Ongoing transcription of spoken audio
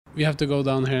We have to go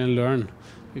down here and learn,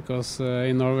 because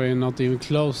in Norway we're not even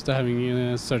close to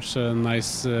having such a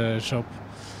nice shop.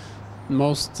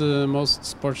 Most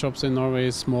sport shops in Norway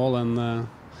is small and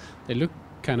they look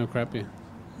kind of crappy.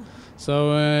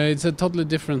 So it's a totally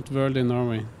different world in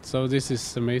Norway. So this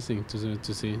is amazing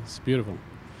to see. It's beautiful.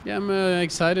 Yeah, I'm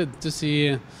excited to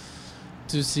see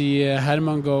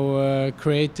Herman go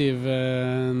creative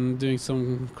and doing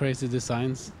some crazy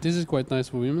designs. This is quite nice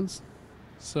for women's.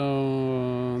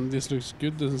 So this looks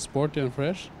good and sporty and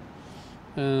fresh.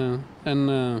 And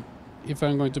if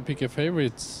I'm going to pick a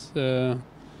favorite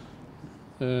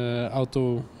out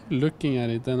of looking at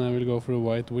it, then I will go for a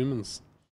white women's.